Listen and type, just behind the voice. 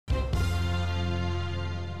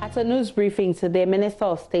At a news briefing today, Minister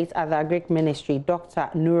of State at the Agric Ministry, Dr.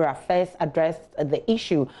 Nura, first addressed the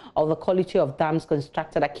issue of the quality of dams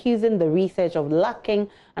constructed, accusing the research of lacking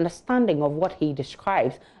understanding of what he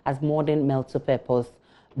describes as modern multi-purpose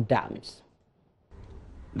dams.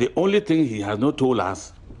 The only thing he has not told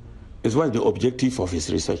us is what the objective of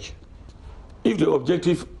his research. If the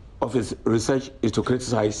objective of his research is to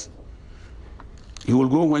criticize, he will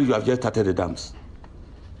go when you have just started the dams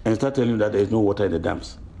and start telling you that there is no water in the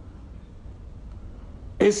dams.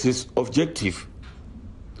 If his objective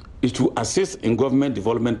is to assist in government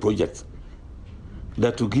development projects,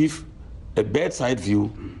 that to give a bedside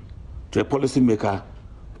view to a policymaker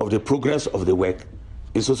of the progress of the work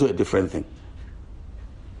is also a different thing.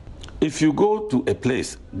 If you go to a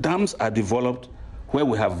place, dams are developed where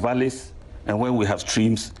we have valleys and where we have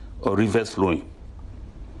streams or rivers flowing.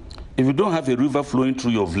 If you don't have a river flowing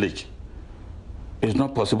through your village, it's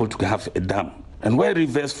not possible to have a dam. And where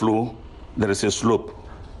rivers flow, there is a slope.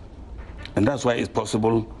 And that's why it's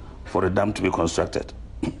possible for a dam to be constructed.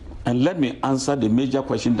 And let me answer the major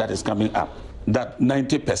question that is coming up, that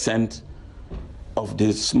 90% of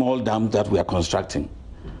the small dams that we are constructing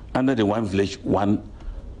under the one village, one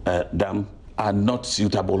dam are not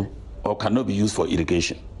suitable or cannot be used for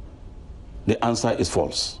irrigation. The answer is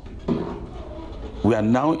false. We are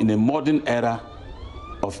now in a modern era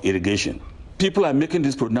of irrigation. People are making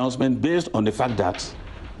this pronouncement based on the fact that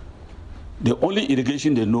the only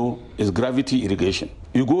irrigation they know is gravity irrigation.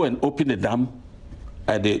 You go and open the dam,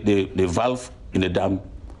 the valve in the dam,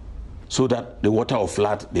 so that the water will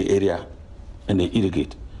flood the area and they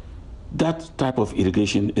irrigate. That type of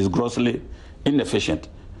irrigation is grossly inefficient,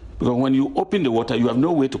 because when you open the water, you have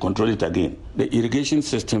no way to control it again. The irrigation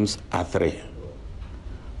systems are three.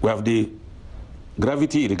 We have the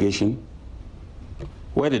gravity irrigation,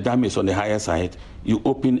 where the dam is on the higher side, you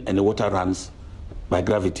open and the water runs by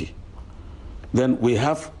gravity. Then we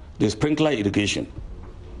have the sprinkler irrigation,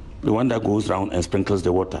 the one that goes around and sprinkles the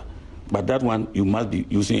water. But that one, you must be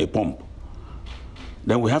using a pump.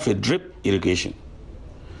 Then we have a drip irrigation.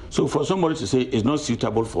 So for somebody to say it's not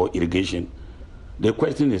suitable for irrigation, the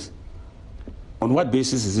question is, on what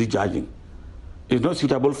basis is he judging? It's not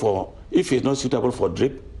suitable for, if it's not suitable for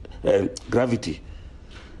drip, gravity,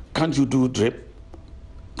 can't you do drip?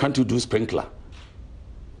 Can't you do sprinkler?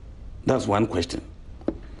 That's one question.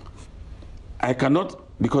 I cannot,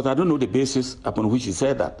 because I don't know the basis upon which he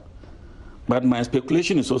said that. But my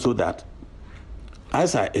speculation is also that,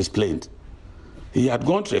 as I explained, he had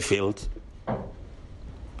gone to a field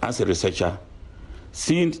as a researcher,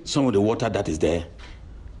 seen some of the water that is there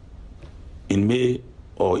in May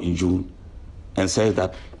or in June, and says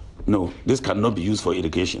that, no, this cannot be used for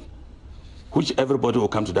irrigation, which everybody will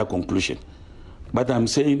come to that conclusion. But I'm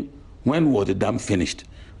saying, when was the dam finished?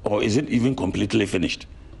 Or is it even completely finished?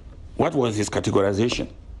 What was his categorization?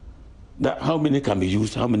 That how many can be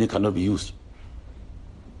used, how many cannot be used?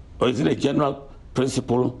 Or is it a general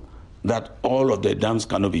principle that all of the dams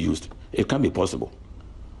cannot be used? It can be possible.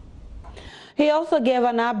 He also gave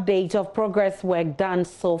an update of progress work done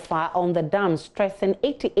so far on the dams, stressing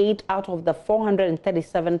 88 out of the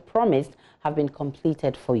 437 promised have been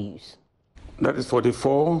completed for use. That is for the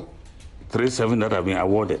 437 that have been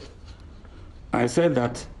awarded. I said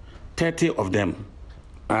that 30 of them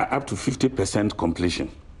are up to 50% completion.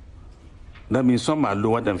 That means some are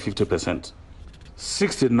lower than 50%.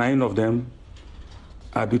 69 of them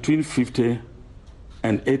are between 50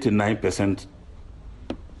 and 89%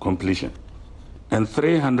 completion. And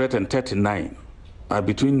 339 are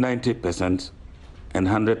between 90% and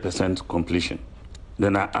 100% completion.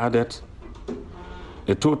 Then I added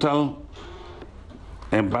the total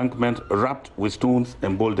embankment wrapped with stones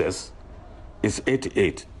and boulders is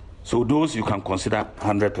 88. So those you can consider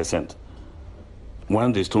 100%.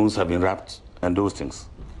 When the stones have been wrapped and those things.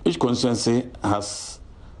 Each constituency has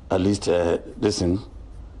at least 10.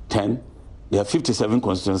 There are 57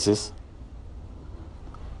 constituencies.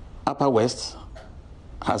 Upper West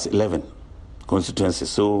has 11 constituencies.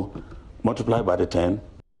 So multiply by the 10.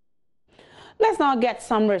 Let's now get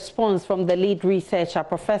some response from the lead researcher,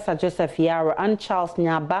 Professor Joseph Yaro, and Charles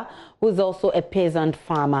Nyaba, who is also a peasant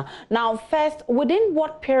farmer. Now, first, within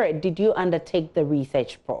what period did you undertake the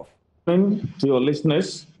research, Prof? To your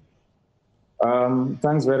listeners,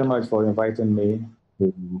 thanks very much for inviting me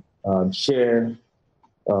to share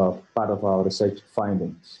part of our research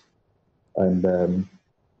findings. And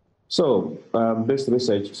this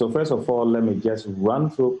research, so first of all, let me just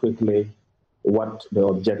run through quickly what the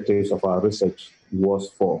objectives of our research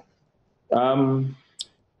was for. In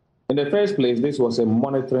the first place, this was a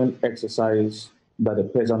monitoring exercise that the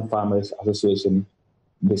Peasant Farmers Association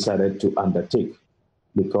decided to undertake.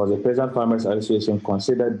 because the Peasant Farmers Association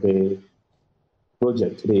considered the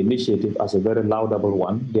project, the initiative, as a very laudable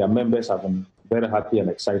one. Their members have been very happy and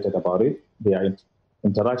excited about it. Their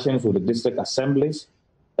interactions with the district assemblies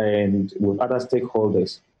and with other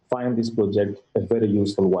stakeholders find this project a very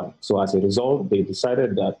useful one. So as a result, they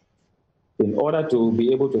decided that in order to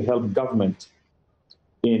be able to help government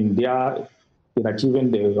in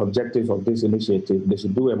achieving the objectives of this initiative, they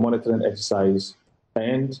should do a monitoring exercise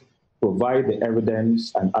and provide the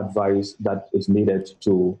evidence and advice that is needed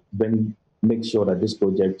to then make sure that this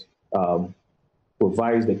project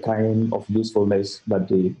provides the kind of usefulness that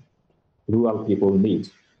the rural people need.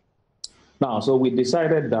 Now, so we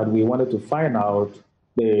decided that we wanted to find out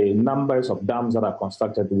the numbers of dams that are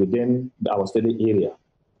constructed within our study area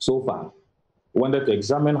so far. We wanted to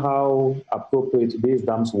examine how appropriate these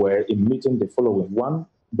dams were in meeting the following: 1,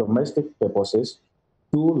 domestic purposes;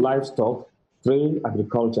 2, livestock; 3,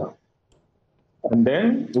 agriculture. And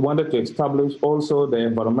then we wanted to establish also the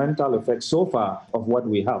environmental effects so far of what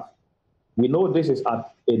we have. We know this is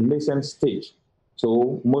at a nascent stage,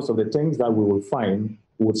 so most of the things that we will find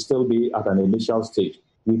would still be at an initial stage.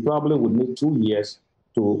 We probably would need 2 years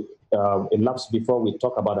to elapse before we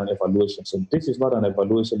talk about an evaluation. So this is not an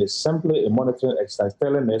evaluation, it's simply a monitoring exercise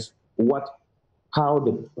telling us how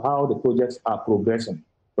the projects are progressing,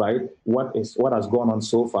 right? What has gone on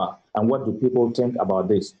so far, and what do people think about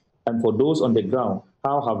this? And for those on the ground,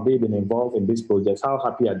 how have they been involved in these projects? How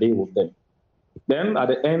happy are they with them? Then at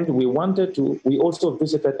the end, we also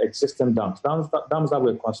visited existing dams that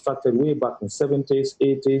were constructed way back in 70s,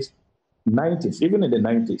 80s, 90s, even in the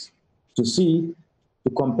 90s, to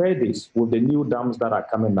compare this with the new dams that are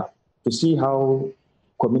coming up, to see how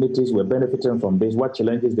communities were benefiting from this, what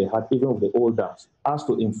challenges they had even with the old dams, as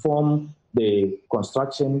to inform the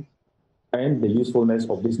construction and the usefulness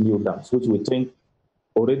of these new dams, which we think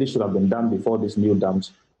already should have been done before these new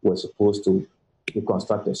dams were supposed to be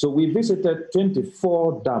constructed. So we visited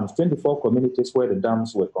 24 dams, 24 communities where the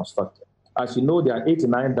dams were constructed. As you know, there are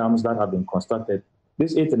 89 dams that have been constructed.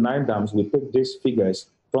 These 89 dams, we picked these figures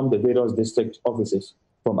from the various district offices,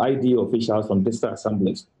 from ID officials, from district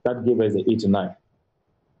assemblies. That gave us the 89.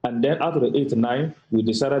 And then out of the 89, we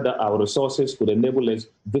decided that our resources could enable us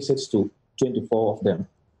visits to 24 of them.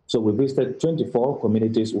 So we visited 24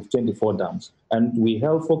 communities with 24 dams. And we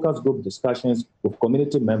held focus group discussions with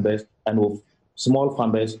community members and with small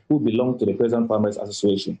farmers who belong to the Peasant Farmers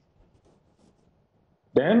Association.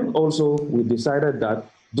 Then also we decided that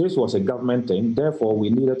this was a government thing, therefore we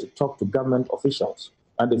needed to talk to government officials.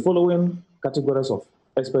 And the following categories of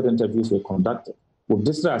expert interviews were conducted with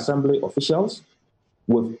district assembly officials,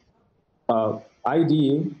 with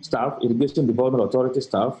IDA staff, Irrigation Development Authority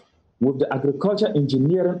staff, with the agriculture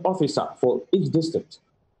engineering officer for each district,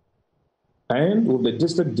 and with the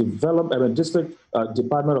district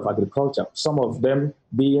Department of Agriculture, some of them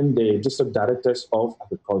being the district directors of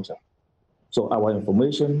agriculture. So our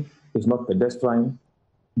information is not pedestrian.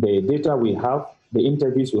 The data we have, the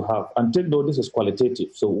interviews we have, and take note, this is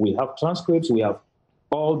qualitative. So we have transcripts, we have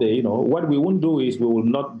all the, what we won't do is we will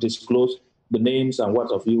not disclose the names and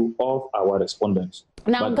what have you of our respondents.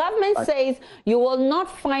 Now, government says you will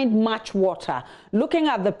not find much water looking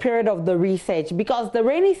at the period of the research, because the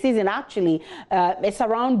rainy season actually is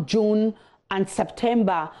around June and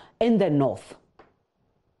September in the north.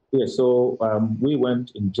 Yes, so we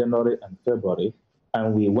went in January and February,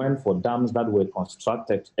 and we went for dams that were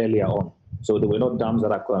constructed earlier on. So there were not dams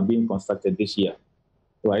that are being constructed this year,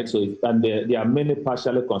 right? So, and there are many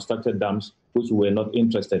partially constructed dams which we were not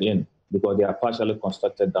interested in because they are partially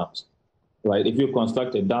constructed dams, right? If you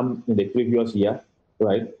construct a dam in the previous year,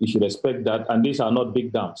 right, you should expect that, and these are not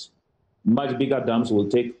big dams. Much bigger dams will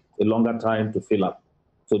take a longer time to fill up.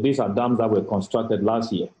 So these are dams that were constructed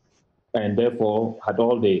last year and therefore had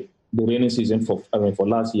all the rainy season for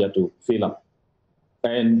last year to fill up.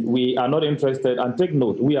 And we are not interested, and take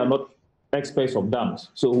note, we are not experts of dams.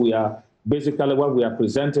 So we are basically, what we are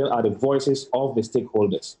presenting are the voices of the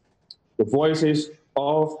stakeholders, the voices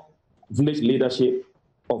of village leadership,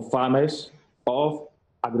 of farmers, of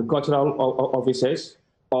agricultural officers,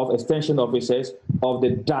 of extension officers, of the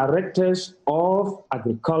directors of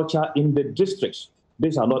agriculture in the districts.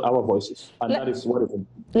 These are not our voices, and that is what it is.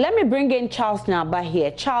 Let me bring in Charles Nyaba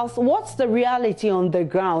here. Charles, what's the reality on the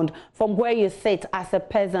ground from where you sit as a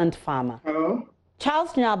peasant farmer? Hello?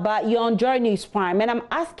 Charles Nyaba, you're on Joynews Prime, and I'm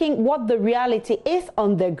asking what the reality is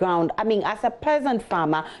on the ground. I mean, as a peasant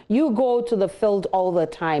farmer, you go to the field all the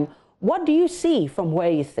time. What do you see from where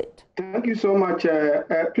you sit? Thank you so much.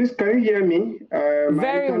 Please, can you hear me?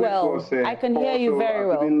 Very well. I can hear you very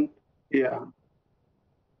well.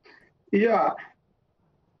 Yeah.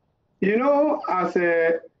 You know, as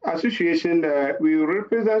an association, we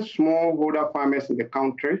represent smallholder farmers in the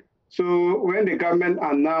country. So when the government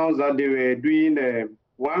announced that they were doing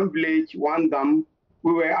one village, one dam,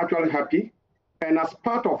 we were actually happy. And as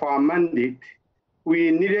part of our mandate, we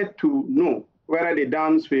needed to know whether the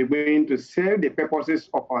dams were going to serve the purposes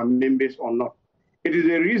of our members or not. It is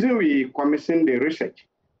the reason we commissioned the research.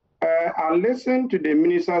 I listened to the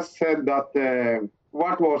minister said that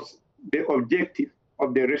what was the objective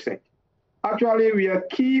of the research. Actually, we are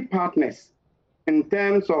key partners in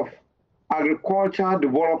terms of agriculture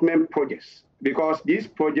development projects because these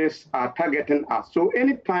projects are targeting us. So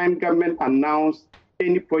anytime government announces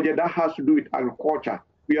any project that has to do with agriculture,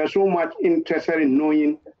 we are so much interested in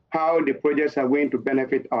knowing how the projects are going to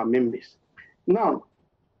benefit our members. Now,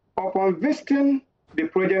 upon visiting the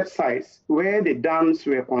project sites where the dams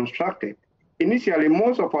were constructed, initially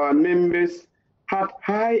most of our members had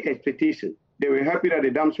high expectations. They were happy that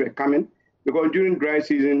the dams were coming because during dry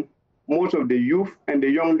season, most of the youth and the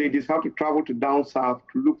young ladies have to travel to down south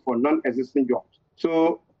to look for non-existing jobs.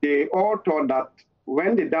 So they all thought that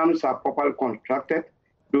when the dams are properly constructed,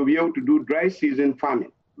 they'll be able to do dry season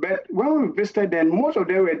farming. But when we visited them, most of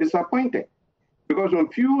them were disappointed because on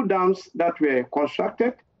few dams that were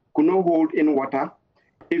constructed could not hold in water.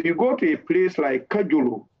 If you go to a place like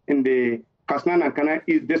Kajulu in the Kasna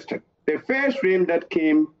East District, the first rain that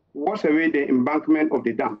came washed away the embankment of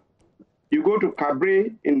the dam. You go to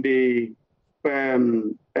Kabre in the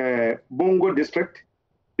Bongo district,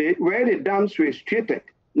 where the dams were straightened,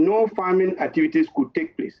 no farming activities could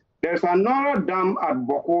take place. There's another dam at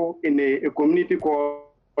Boko in a community called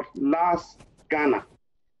Las Ghana.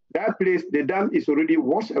 That place, the dam is already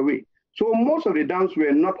washed away. So most of the dams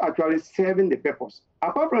were not actually serving the purpose.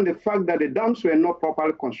 Apart from the fact that the dams were not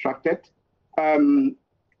properly constructed,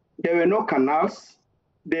 there were no canals,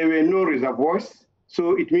 there were no reservoirs.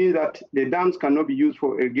 So it means that the dams cannot be used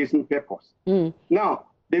for irrigation purpose. Now,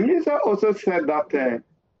 the minister also said that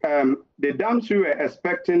the dams we were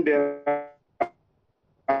expecting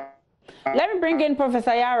Let me bring in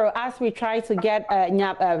Professor Yarrow as we try to get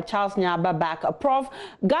Charles Nyaba back. Prof,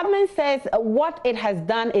 government says what it has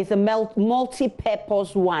done is a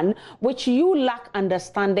multi-purpose one, which you lack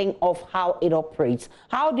understanding of how it operates.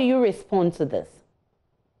 How do you respond to this?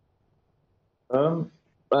 I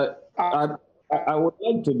would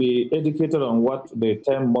like to be educated on what the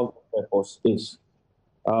term multi-purpose is.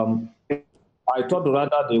 I thought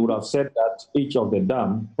rather they would have said that each of the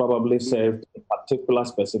dam probably served a particular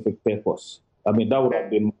specific purpose. I mean, that would have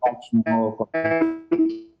been much more.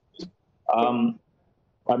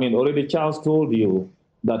 I mean, already Charles told you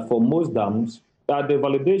that for most dams, that the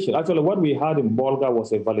validation, actually what we had in Bolga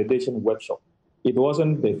was a validation workshop. It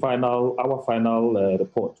wasn't the our final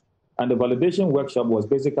report. And the validation workshop was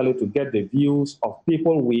basically to get the views of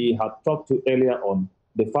people we had talked to earlier on,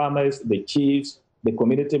 the farmers, the chiefs, the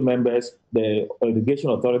community members, the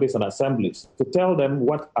irrigation authorities and assemblies, to tell them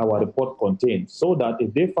what our report contained so that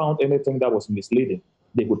if they found anything that was misleading,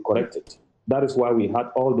 they could correct it. That is why we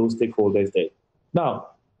had all those stakeholders there. Now,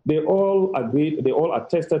 they all agreed, they all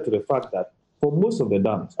attested to the fact that for most of the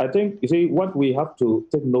dams, I think, you see, what we have to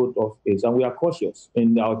take note of is, and we are cautious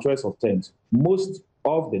in our choice of terms, most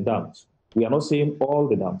of the dams, we are not saying all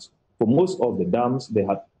the dams, for most of the dams, they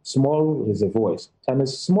had small reservoirs. And a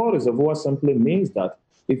small reservoir simply means that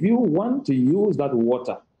if you want to use that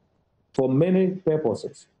water for many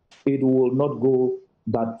purposes, it will not go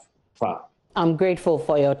that far. I'm grateful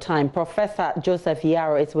for your time. Professor Joseph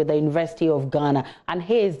Yarrow is with the University of Ghana, and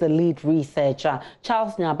he is the lead researcher.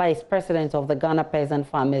 Charles Nyaba is president of the Ghana Peasant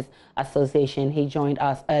Farmers Association. He joined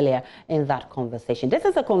us earlier in that conversation. This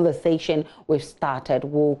is a conversation we've started.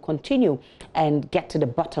 We'll continue and get to the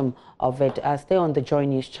bottom of it. Stay on the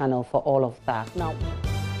Joynews channel for all of that. Now.